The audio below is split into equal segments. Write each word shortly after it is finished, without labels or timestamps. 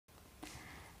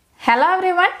Hello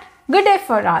everyone, good day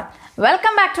for all.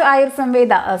 Welcome back to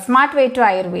Ayursamveda, a smart way to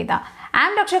Ayurveda. I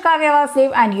am Doctor Kavya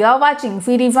Vasudev and you are watching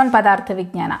series on Padarth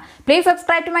Vigyan. Please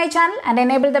subscribe to my channel and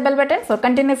enable the bell button for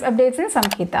continuous updates in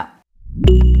Samhita.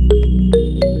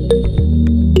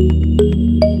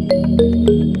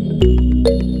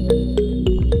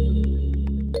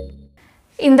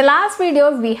 In the last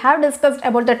videos, we have discussed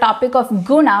about the topic of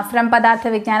Guna from Padarth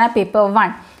Vigyan paper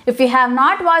 1. If you have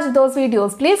not watched those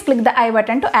videos, please click the I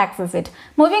button to access it.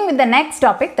 Moving with the next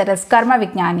topic, that is Karma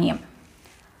Vigyaneeya.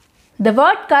 The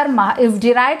word karma is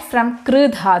derived from Kri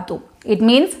dhatu. It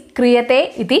means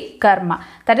kriyate iti karma.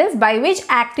 That is, by which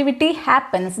activity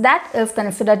happens, that is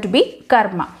considered to be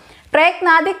karma.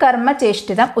 Prayatnadi karma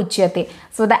cheshtitam uchyate.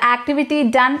 So the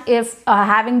activity done is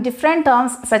having different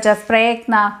terms such as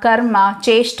prayatna, karma,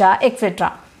 cheshta,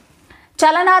 etc.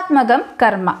 Chalanatmakam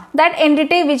karma. That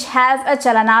entity which has a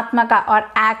chalanatmaka or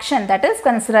action, that is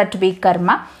considered to be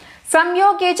karma.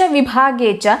 Samyogecha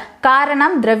vibhagecha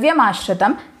karanam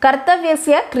dravyamashritam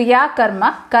kartavyasya kriya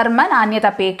karma karma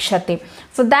nanyatapekshate.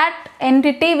 So that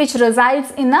entity which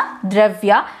resides in a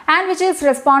dravya and which is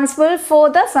responsible for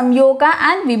the samyoga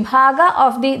and vibhaga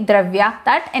of the dravya,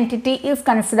 that entity is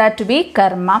considered to be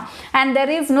karma, and there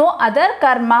is no other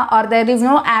karma or there is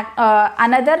no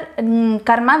another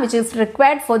karma which is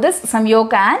required for this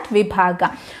samyoga and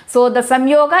vibhaga. So the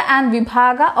samyoga and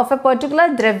vibhaga of a particular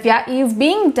dravya is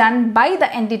being done by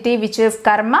the entity which is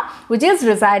karma, which is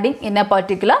residing in a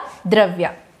particular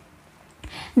dravya.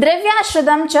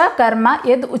 Dravyashritam cha karma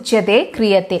yad uchyate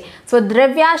kriyate. So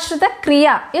dravyashrita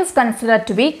kriya is considered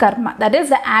to be karma. That is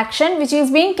the action which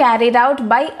is being carried out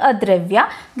by a dravya,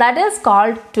 that is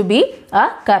called to be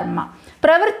a karma.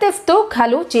 Pravrittistu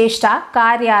khalu cheshta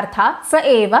karyartha sa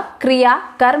eva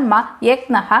kriya karma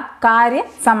yajnaha karya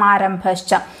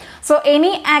samarambhascha. So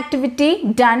any activity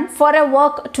done for a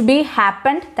work to be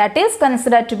happened, that is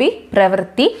considered to be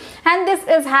pravritti, and this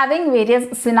is having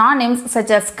various synonyms such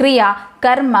as kriya,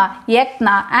 karma,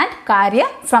 yajna and karya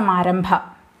samarambha.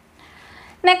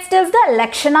 Next is the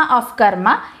Lakshana of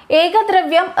Karma.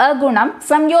 Ekadravyam agunam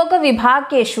samyoga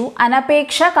vibhakeshu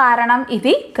anapeksha karanam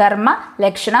iti karma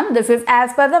lakshanam. This is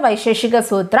as per the Vaisheshika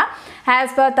Sutra.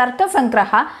 As per Tarka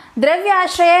Sangraha,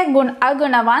 dravyashraya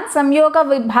agunavan samyoga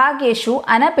vibhageshu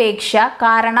anapeksha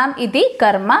karanam iti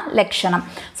karma lakshanam.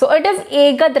 So it is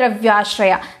eka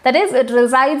dravyashraya, that is it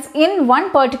resides in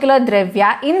one particular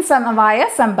dravya in samavaya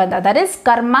sambandha. That is,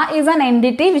 karma is an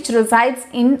entity which resides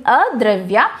in a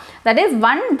dravya, that is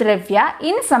one dravya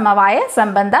in samavaya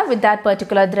sambandha with that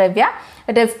particular dravya.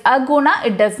 It is aguna,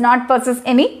 it does not possess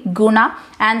any guna,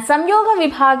 and samyoga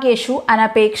vibhageshu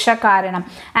anapeksha karanam.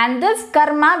 And this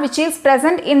karma which is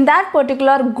present in that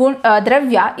particular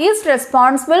dravya is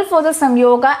responsible for the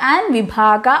samyoga and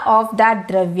vibhaga of that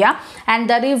dravya, and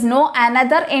there is no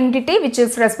another entity which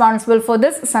is responsible for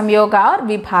this samyoga or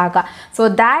vibhaga. So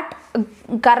that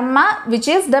karma which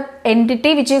is the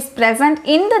entity which is present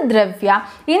in the dravya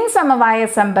in samavaya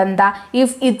sambandha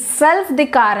is itself the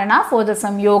karana for the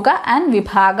samyoga and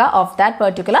vibhaga of that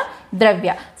particular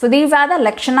dravya. So these are the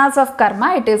lakshanas of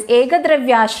karma. It is eka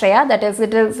dravyashraya, that is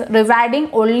it is residing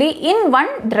only in one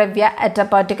dravya at a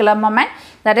particular moment,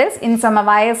 that is in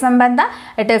samavaya sambandha.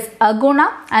 It is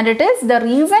aguna and it is the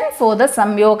reason for the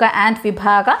samyoga and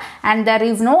vibhaga, and there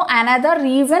is no another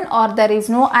reason or there is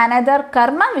no another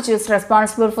karma which is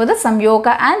responsible for the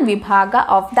samyoga and vibhaga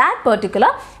of that particular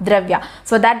dravya.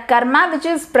 So that karma which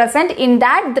is present in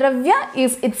that dravya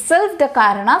is itself the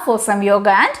karana for samyoga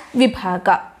and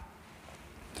vibhaga.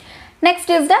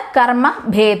 Next is the karma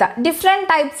bheda. Different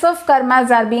types of karmas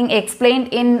are being explained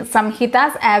in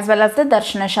Samhitas as well as the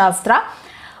Darshana Shastra.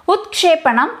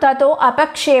 Utkshepanam tato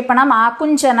apakshepanam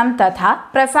akunjanam tatha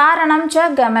prasaranam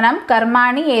cha gamanam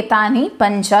karmani etani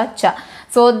pancha cha.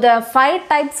 So the 5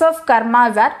 types of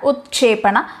karmas are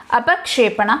utskepana,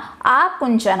 apakshepana,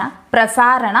 akunjana,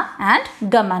 prasarana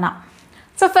and gamana.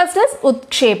 So first is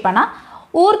utskepana.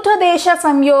 Urdhva-desha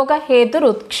samyoga hetur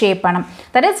utskepanam.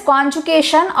 That is,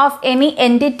 conjugation of any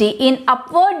entity in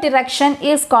upward direction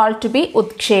is called to be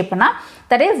utskepana.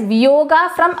 That is,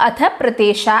 viyoga from atha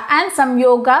pratesha and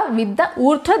samyoga with the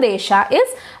urdhva-desha is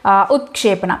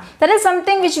utskepana. That is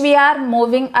something which we are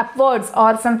moving upwards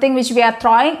or something which we are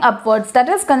throwing upwards, that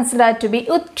is considered to be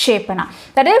utskepana.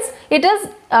 That is, it is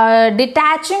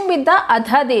detaching with the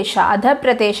adha desha, adha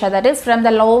pratesha, that is from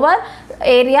the lower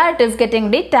area it is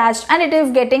getting detached and it is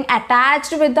getting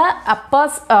attached with the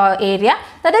upper area,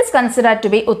 that is considered to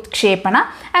be utkshepana.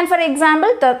 And for example,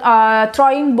 the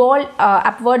throwing ball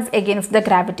upwards against the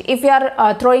gravity. If you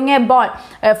are throwing a ball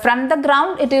from the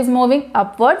ground, it is moving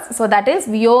upwards, so that is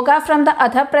viyoga samyoga from the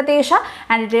Adha Pradesha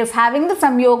and it is having the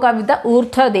samyoga with the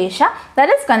Urdhva Desha, that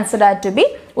is considered to be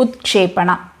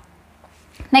Utkshepana.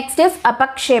 Next is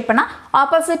Apakshepana.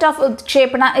 Opposite of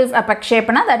Utkshepana is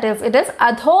Apakshepana, that is it is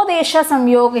Adhodesha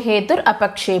Samyoga Hetur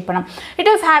Apakshepana. It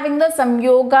is having the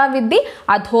Samyoga with the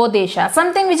Adhodesha.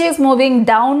 Something which is moving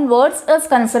downwards is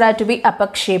considered to be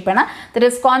Apakshepana. That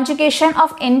is conjugation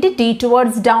of entity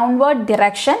towards downward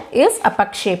direction is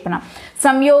Apakshepana.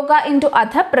 Samyoga into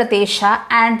Adha Pradesha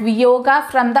and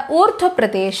Viyoga from the Urdhva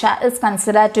Pradesha is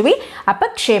considered to be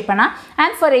Apakshepana.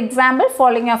 And for example,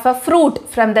 falling of a fruit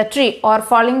from the tree or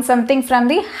falling something from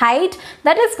the height,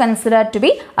 that is considered to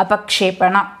be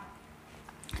Apakshepana.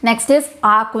 Next is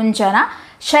Akunchana.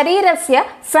 Sharirasya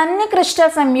Sannikrishta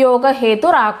Samyoga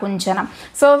Hetur Akunchana.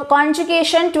 So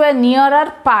conjugation to a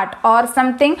nearer part or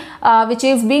something which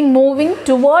is being moving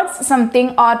towards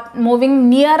something or moving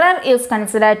nearer is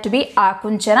considered to be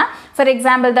Akunchana. For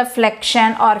example, the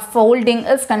flexion or folding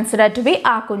is considered to be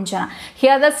Akunchana.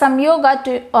 Here the Samyoga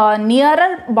to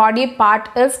nearer body part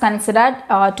is considered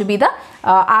to be the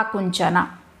Akunchana.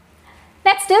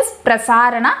 Next is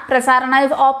Prasarana. Prasarana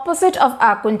is opposite of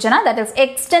Akunchana, that is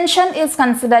extension is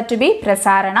considered to be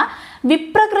Prasarana.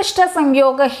 Viprakrishta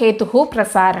Samyoga Hetuhu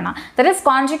Prasarana. That is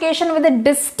conjugation with the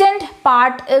distant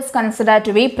part is considered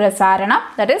to be Prasarana.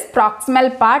 That is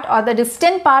proximal part or the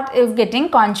distant part is getting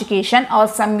conjugation or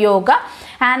Samyoga.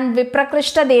 And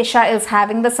Viprakrishta Desha is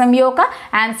having the Samyoga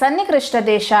and Sannikrishta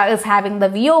Desha is having the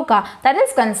Viyoga. That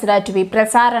is considered to be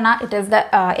Prasarana. It is the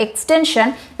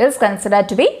extension is considered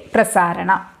to be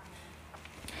Prasarana.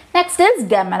 Next is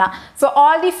Gamana. So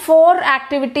all the 4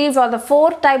 activities or the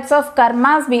 4 types of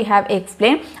karmas we have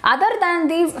explained. Other than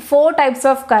these 4 types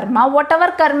of karma,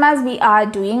 whatever karmas we are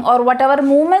doing or whatever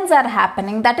movements are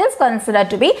happening, that is considered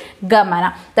to be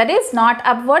Gamana. That is not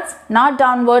upwards, not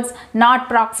downwards, not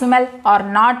proximal or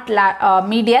not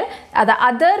medial. The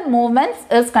other movements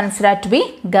is considered to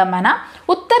be Gamana.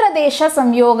 Uttaradesha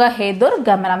Samyoga Hedur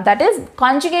Gamanam. That is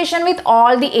conjugation with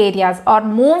all the areas or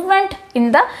movement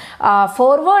in the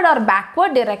forward or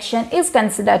backward direction is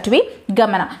considered to be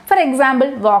Gamana. For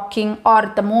example, walking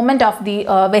or the movement of the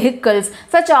vehicles,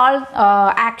 such all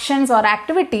actions or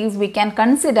activities we can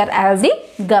consider as the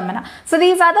Gamana. So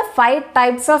these are the 5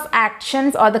 types of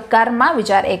actions or the karma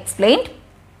which are explained.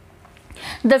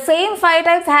 The same 5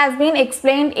 types has been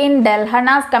explained in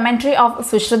Delhana's commentary of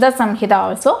Sushruta Samhita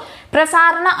also.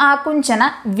 Prasarana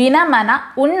Akunchana Vinamana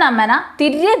Unnamana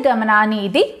Tiryagamana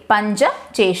iti Panja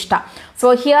Cheshta.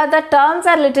 So here the terms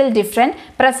are little different.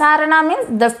 Prasarana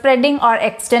means the spreading or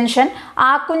extension.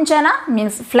 Akunchana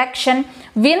means flexion.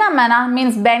 Vinamana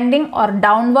means bending or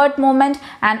downward movement.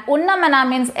 And Unnamana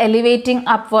means elevating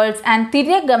upwards. And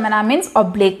Tiryagamana means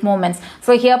oblique movements.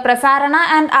 So here Prasarana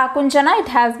and Akunchana, it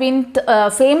has been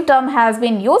same term has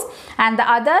been used. And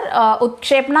the other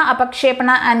Utkshepana,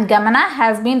 Apakshepana and Gamana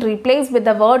has been replaced with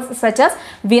the words such as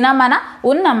Vinamana,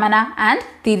 Unnamana and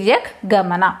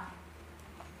Tiryagamana.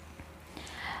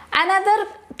 Another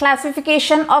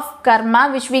classification of karma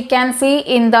which we can see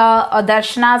in the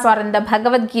darshanas or in the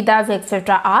Bhagavad Gitas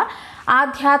etc. are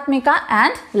Adhyatmika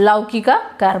and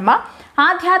Laukika karma.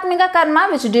 Adhyatmika karma,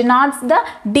 which denotes the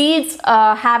deeds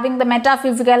having the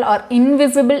metaphysical or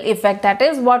invisible effect. That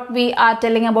is what we are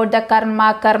telling about the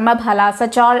karma, karma bhala,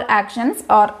 such all actions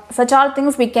or such all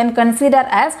things we can consider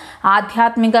as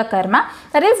Adhyatmika karma.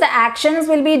 That is, the actions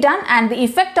will be done and the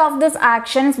effect of these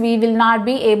actions we will not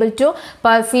be able to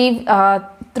perceive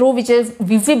through which is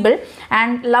visible.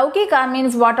 And Laukika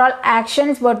means what all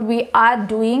actions what we are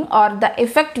doing or the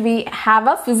effect we have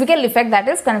a physical effect, that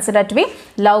is considered to be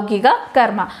Laukika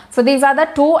karma. So these are the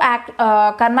 2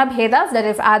 karma bhedas, that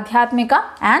is Adhyatmika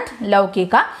and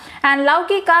Laukika. And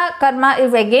Laukika karma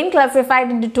is again classified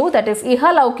into 2, that is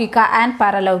Iha Laukika and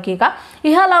Paralaukika.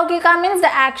 Iha Laukika means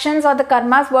the actions or the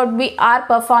karmas what we are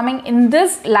performing in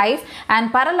this life, and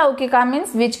Paralaukika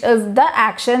means which is the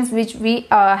actions which we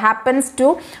happens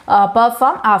to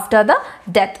perform after the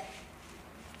death.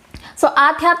 So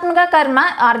Adhyatmika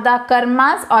karma are the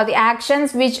karmas or the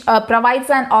actions which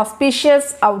provides an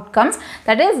auspicious outcomes,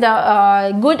 that is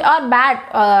the good or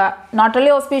bad, not only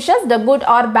auspicious, the good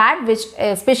or bad, which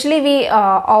especially we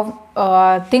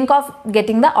think of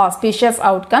getting the auspicious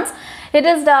outcomes. It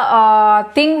is the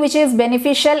thing which is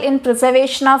beneficial in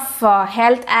preservation of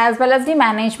health as well as the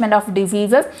management of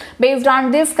diseases. Based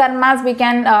on these karmas, we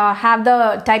can have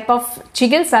the type of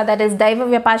chigilsa, that is Daiva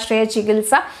Vyapashraya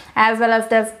chigilsa, as well as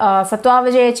the Sattva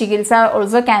Vijaya chigilsa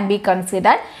also can be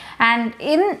considered. And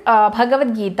in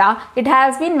Bhagavad Gita, it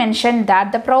has been mentioned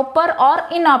that the proper or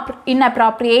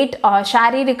inappropriate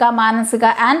Sharirika,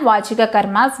 Manasika and Vachika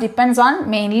karmas depends on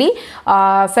mainly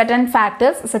certain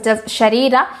factors such as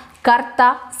Sharira,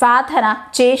 Karta, Sadhana,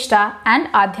 Cheshta and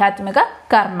Adhyatmika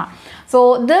karma.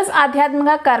 So this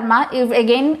Adhyatmika karma is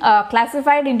again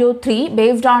classified into three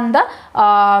based on the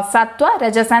Sattva,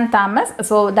 Rajas and Tamas.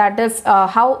 So that is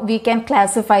how we can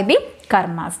classify the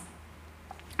karmas.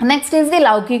 Next is the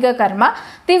Laukika karma.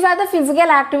 These are the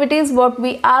physical activities what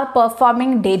we are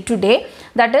performing day to day.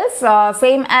 That is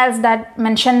same as that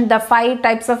mentioned the 5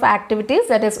 types of activities,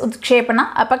 that is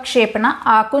Utkshepana, Apakshepana,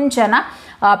 Akunchana,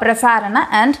 Prasarana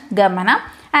and Gamana.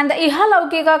 And the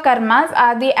Ihalaukika karmas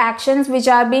are the actions which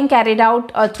are being carried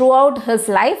out throughout his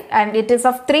life, and it is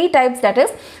of 3 types, that is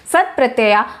Sat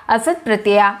Pratyaya, Asat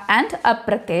Pratyaya and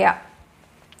Apratyaya.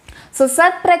 So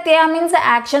Sat Pratyaya means the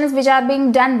actions which are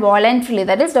being done voluntarily,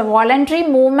 that is the voluntary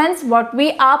movements what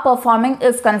we are performing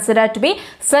is considered to be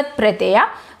Sat Pratyaya.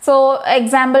 So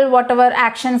example, whatever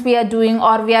actions we are doing,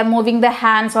 or we are moving the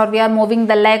hands or we are moving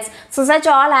the legs, so such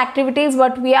all activities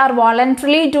what we are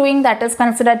voluntarily doing, that is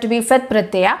considered to be Sat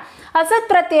Pratyaya. Asat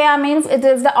Pratyaya means it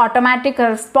is the automatic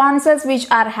responses which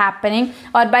are happening,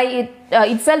 or by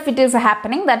itself it is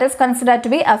happening, that is considered to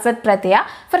be Asat Pratyaya.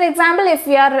 For example, if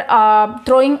we are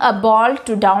throwing a ball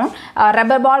to down, a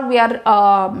rubber ball we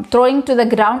are throwing to the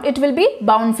ground, it will be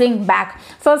bouncing back.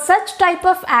 So such type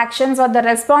of actions or the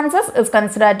responses is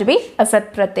considered to be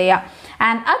Asat Pratyaya.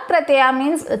 And Apratyaya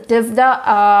means it is the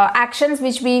actions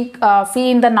which we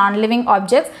see in the non-living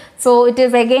objects. So it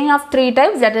is again of 3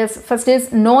 types, that is first is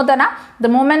Nodana, the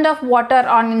movement of water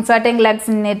on inserting legs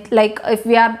in it. Like if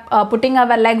we are putting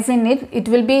our legs in it, it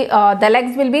will be the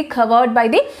legs will be covered by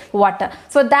the water.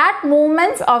 So that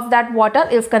movements of that water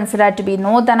is considered to be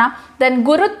Nodana. Then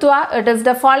Gurutva, it is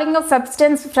the falling of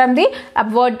substance from the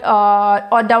upward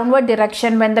or downward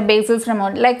direction when the base is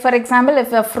removed. Like for example,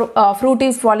 if a fruit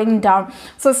is falling down.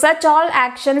 So such all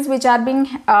actions which are being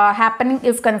happening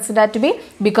is considered to be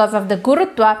because of the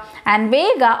Gurutva. And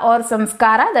Vega or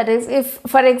Samskara, that is if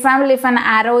for example if an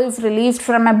arrow is released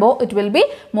from a bow, it will be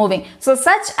moving. So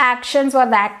such actions or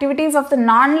the activities of the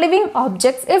non-living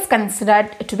objects is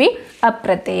considered to be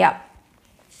Apratyaya.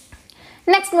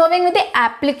 Next, moving with the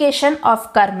application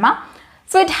of karma.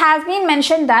 So it has been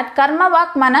mentioned that karma,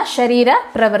 vak, mana, sharira,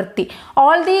 pravritti.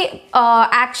 All the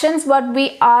actions what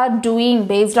we are doing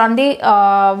based on the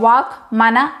vak,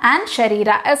 mana and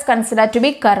sharira is considered to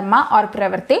be karma or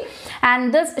pravritti.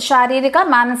 And this sharirika,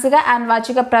 manasika and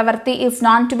vachika pravritti is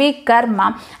known to be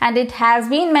karma. And it has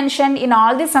been mentioned in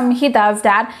all the samhitas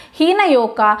that hina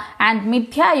yoga and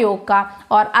mithya yoga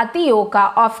or ati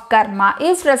yoga of karma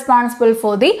is responsible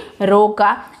for the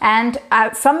roga, and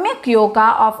samyak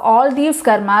yoga of all these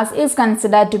karmas is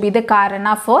considered to be the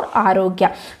karana for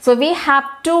arogya. So we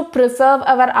have to preserve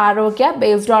our arogya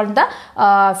based on the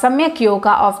samyak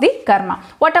yoga of the karma.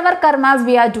 Whatever karmas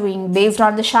we are doing based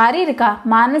on the sharirika,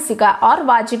 manasika or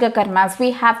vachika karmas,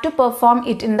 we have to perform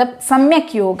it in the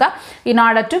samyak yoga in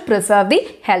order to preserve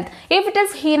the health. If it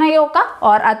is hina yoga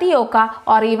or ati yoga,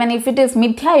 or even if it is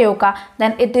mithya yoga,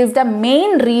 then it is the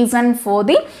main reason for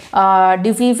the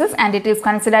diseases, and it is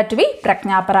considered to be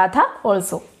prajnaparadha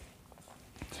also.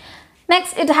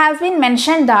 Next, it has been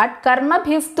mentioned that karma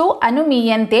bhistu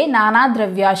anumiyante nana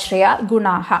dravyashraya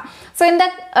gunaha. So in the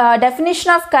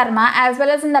definition of karma as well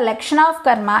as in the Lakshana of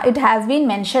Karma, it has been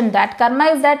mentioned that karma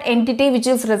is that entity which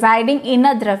is residing in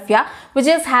a dravya which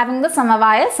is having the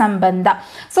samavaya sambandha.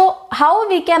 So how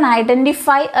we can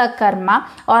identify a karma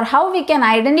or how we can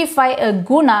identify a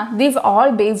guna, these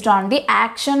all based on the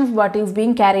actions what is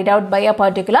being carried out by a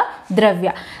particular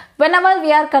dravya. Whenever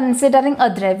we are considering a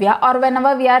dravya or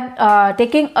whenever we are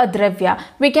taking a dravya,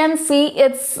 we can see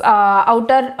its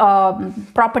outer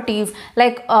properties,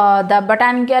 like the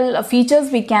botanical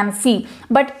features we can see,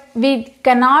 but we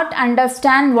cannot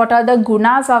understand what are the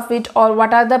gunas of it or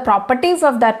what are the properties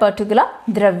of that particular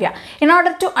dravya. In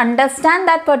order to understand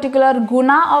that particular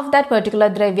guna of that particular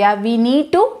dravya, we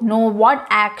need to know what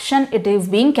action it is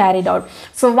being carried out.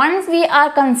 So once we are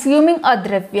consuming a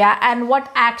dravya and what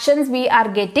actions we are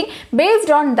getting, based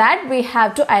on that we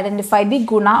have to identify the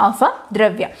guna of a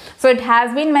dravya. So it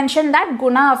has been mentioned that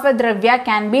guna of a dravya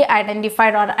can be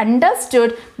identified or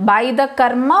understood by the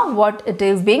karma what it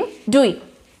is being doing.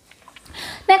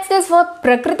 Next is for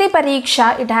Prakriti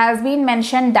Pariksha. It has been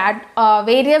mentioned that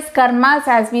various karmas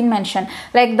has been mentioned,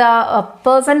 like the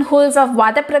person who is of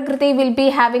Vata Prakriti will be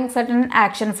having certain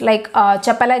actions like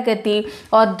Chapala Gati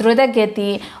or Druta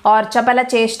Gati or Chapala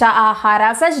Cheshta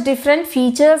Ahara. Such different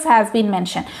features has been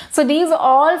mentioned. So these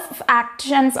all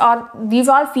actions or these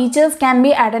all features can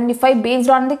be identified based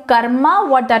on the karma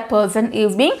what that person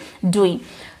is being doing.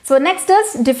 So next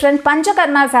is different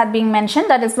panchakarmas are being mentioned,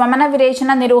 that is Vamana,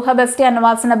 Virechana, Niruha Basti,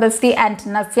 Anuvasana Basti and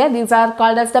Nasya. These are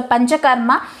called as the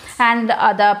panchakarma, and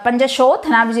the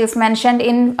Panchashothana which is mentioned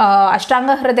in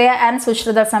Ashtanga Hridaya and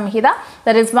Sushruta Samhita,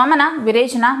 that is Vamana,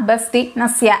 Virechana, Basti,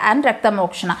 Nasya and Rakta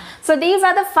Mokshana. So these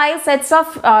are the 5 sets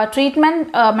of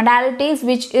treatment modalities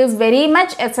which is very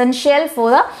much essential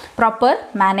for the proper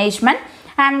management.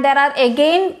 And there are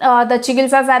again the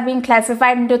chikitsas are being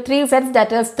classified into 3 sets,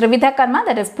 that is Trividha Karma,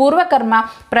 that is Purva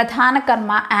Karma, Pradhana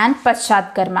Karma and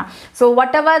Paschat Karma. So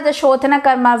whatever the Shothana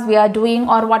Karmas we are doing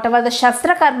or whatever the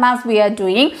Shastra Karmas we are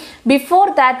doing,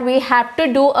 before that we have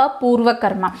to do a Purva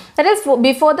Karma. That is,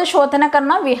 before the Shothana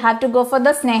Karma we have to go for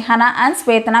the Snehana and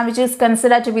Svetana, which is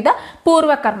considered to be the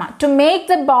Purva Karma. To make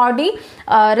the body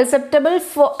receptible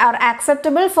for or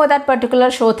acceptable for that particular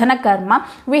Shothana Karma,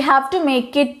 we have to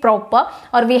make it proper,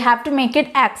 or we have to make it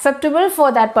acceptable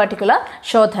for that particular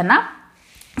Shodhana.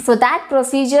 So that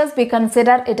procedures we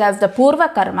consider it as the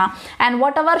Purva Karma, and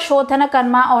whatever Shodhana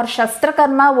Karma or Shastra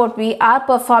Karma what we are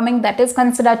performing, that is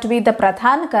considered to be the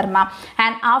Pradhana Karma,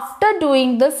 and after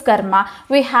doing this Karma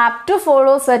we have to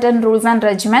follow certain rules and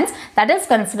regimens, that is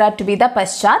considered to be the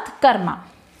Paschat Karma.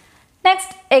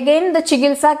 Next, again the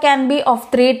chikitsa can be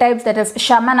of 3 types, that is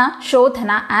Shamana,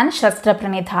 Shodhana and Shastra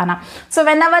Pranidhana. So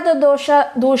whenever the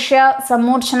dosha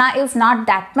samurchana is not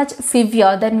that much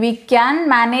severe, then we can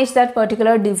manage that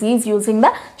particular disease using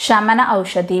the Shamana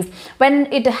Aushadhis.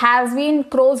 When it has been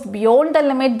crossed beyond the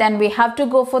limit, then we have to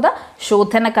go for the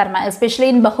Shodhana Karma, especially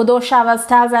in Bahudosha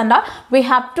Avasthas and all, we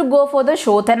have to go for the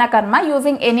Shodhana Karma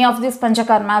using any of these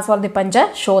Panchakarmas or the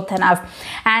Pancha Shodhanas.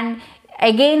 And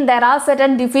again, there are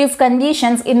certain disease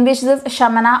conditions in which this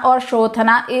Shamana or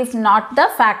Shodhana is not the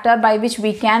factor by which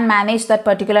we can manage that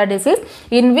particular disease,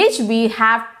 in which we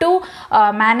have to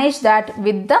manage that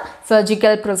with the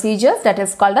surgical procedures, that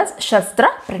is called as Shastra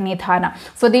Pranidhana.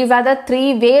 So these are the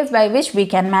 3 ways by which we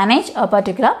can manage a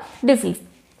particular disease.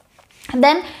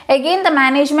 Then again the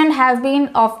management has been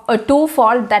of a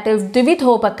 2-fold, that is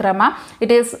Dvidhopakrama,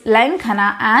 it is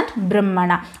Lankhana and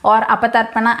Brahmana, or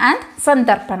Apatarpana and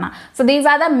Santarpana. So these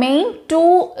are the main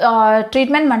 2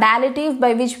 treatment modalities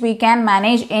by which we can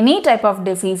manage any type of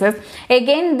diseases.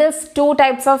 Again, these 2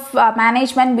 types of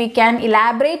management we can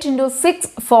elaborate into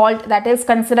 6-fold, that is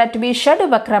considered to be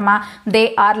Shadupakrama.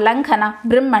 They are Lankhana,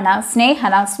 Brahmana,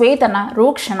 Snehana, Svetana,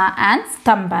 Rukshana and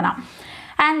Stambhana.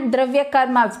 And Dravya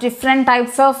Karmas, different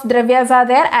types of Dravyas are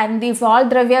there, and these all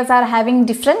Dravyas are having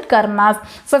different Karmas.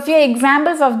 So few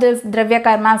examples of this Dravya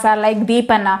Karmas are like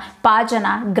Deepana,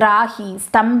 Pajana, Grahi,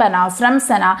 Stambhana,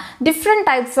 Sramsana. Different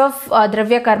types of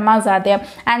Dravya Karmas are there,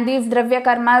 and these Dravya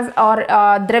Karmas or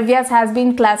Dravyas has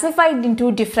been classified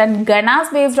into different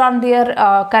Ganas based on their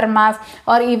Karmas,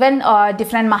 or even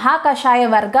different Mahakashaya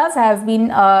Vargas has been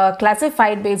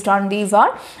classified based on these all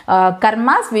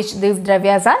Karmas which these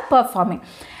Dravyas are performing.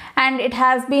 And it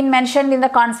has been mentioned in the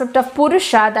concept of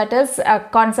Purusha, that is a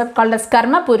concept called as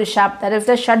Karma Purusha, that is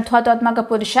the Shaddhatatmaka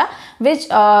Purusha, which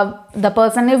the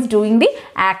person is doing the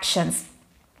actions.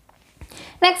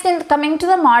 Next, in coming to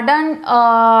the modern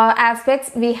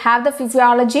aspects, we have the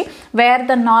physiology, where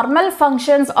the normal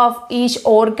functions of each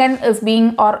organ is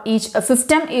being, or each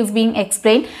system is being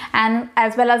explained, and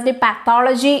as well as the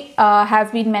pathology has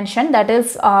been mentioned, that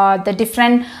is the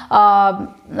different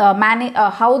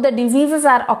how the diseases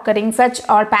are occurring, such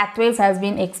all pathways has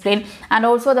been explained, and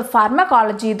also the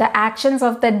pharmacology, the actions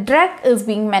of the drug is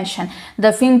being mentioned,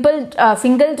 the simple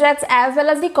single drugs as well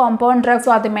as the compound drugs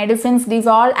or the medicines, these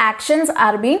all actions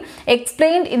are being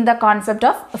explained in the concept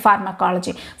of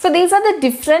pharmacology. So these are the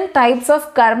different types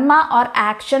of karma or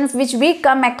actions which we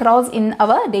come across in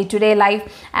our day-to-day life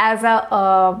as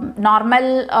a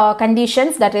normal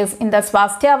conditions, that is in the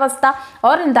Swasthya Avastha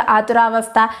or in the Atura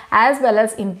Avastha, as well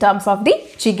as in terms of the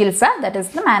Chikitsa, that is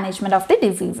the management of the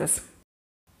diseases.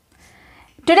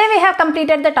 Today we have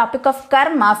completed the topic of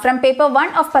karma from paper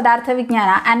 1 of Padarth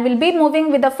Vigyana, and will be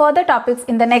moving with the further topics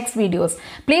in the next videos.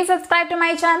 Please subscribe to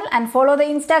my channel and follow the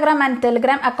Instagram and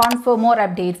Telegram accounts for more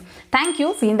updates. Thank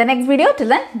you. See you in the next video. Till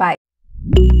then, bye.